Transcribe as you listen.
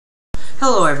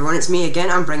Hello everyone, it's me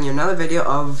again. I'm bringing you another video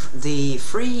of the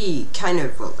free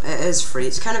well, it is free.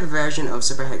 It's kind of a version of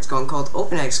Super Hexagon called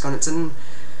Open Hexagon. It's an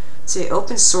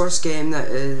open source game that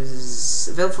is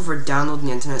available for download on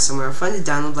the internet somewhere. I'll find the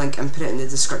download link and put it in the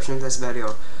description of this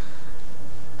video.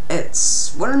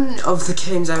 It's one of the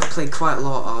games I've played quite a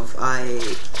lot of.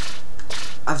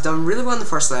 I've done really well in the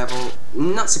first level,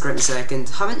 not so great in the second,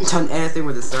 haven't done anything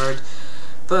with the third,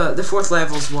 but the fourth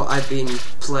level is what I've been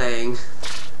playing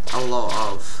a lot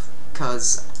of,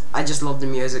 because I just love the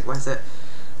music with it.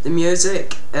 The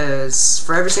music is,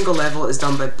 for every single level, is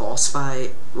done by Bossfight,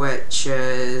 which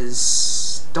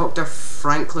is Dr.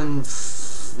 Franklin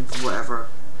whatever.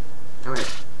 Oh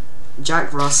wait.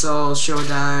 Jack Russell,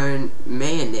 Showdown,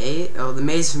 Mayonnaise, the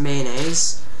Maze for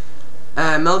Mayonnaise,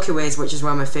 Milky Ways, which is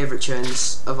one of my favourite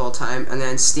tunes of all time, and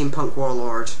then Steampunk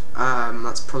Warlord.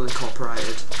 That's probably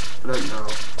copyrighted. I don't know.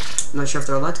 I'm not sure if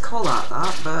they're allowed to call that,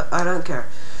 but I don't care.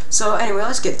 So anyway,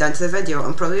 let's get down to the video.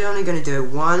 I'm probably only going to do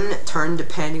one turn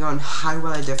depending on how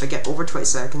well I do. If I get over 20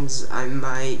 seconds, I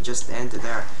might just end it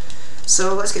there.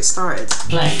 So let's get started.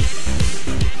 Play.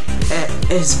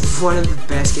 It is one of the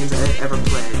best games I've ever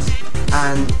played,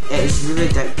 and it is really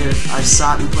addictive. I've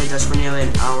sat and played this for nearly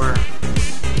an hour,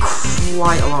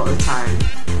 quite a lot of the time,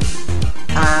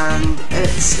 and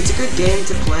it's a good game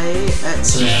to play.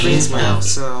 It's free as well,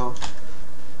 so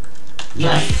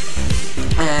yeah.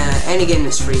 Any game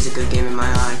that's free is a good game in my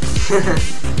eye.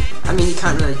 I mean, you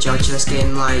can't really judge this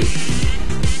game like...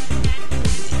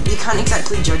 You can't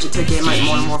exactly judge it to a game like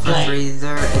Modern Warfare 3.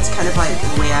 It's kind of like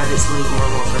way out of its league,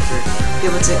 Modern Warfare 3.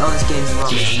 People would say, oh, this game's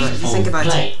rubbish, but if you think about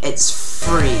it, it's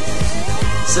free.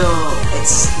 So,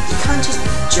 you can't just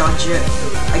judge it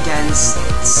against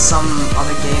some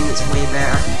other game that's way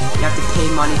better. You have to pay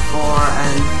money for,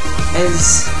 and it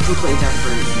is completely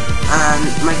different. And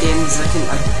my game is looking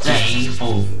a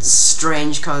bit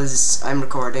strange because I'm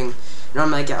recording.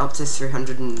 Normally I get up to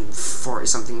 340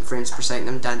 something frames per second.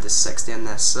 I'm down to 60 on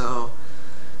this, so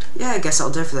yeah, I guess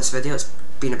that'll do it for this video. It's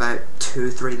been about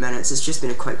 2-3 minutes. It's just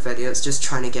been a quick video. It's just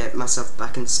trying to get myself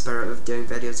back in the spirit of doing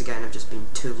videos again. I've just been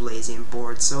too lazy and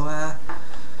bored, so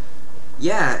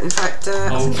yeah, in fact,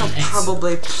 I think I'll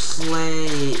probably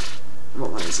play,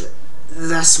 what one is it?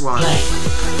 This one.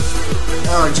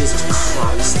 Oh, Jesus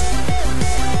Christ.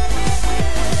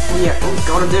 Oh yeah, oh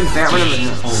god, I'm doing better when I'm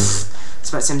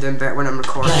I'm doing better when I'm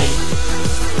recording. Yeah,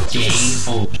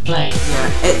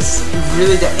 it gets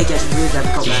really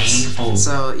difficult this.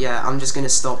 So yeah, I'm just gonna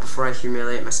stop before I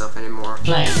humiliate myself anymore. Oh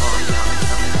yeah.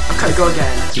 Okay, go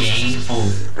again.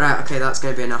 Right, okay, that's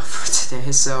gonna be enough for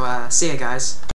today. So see ya guys.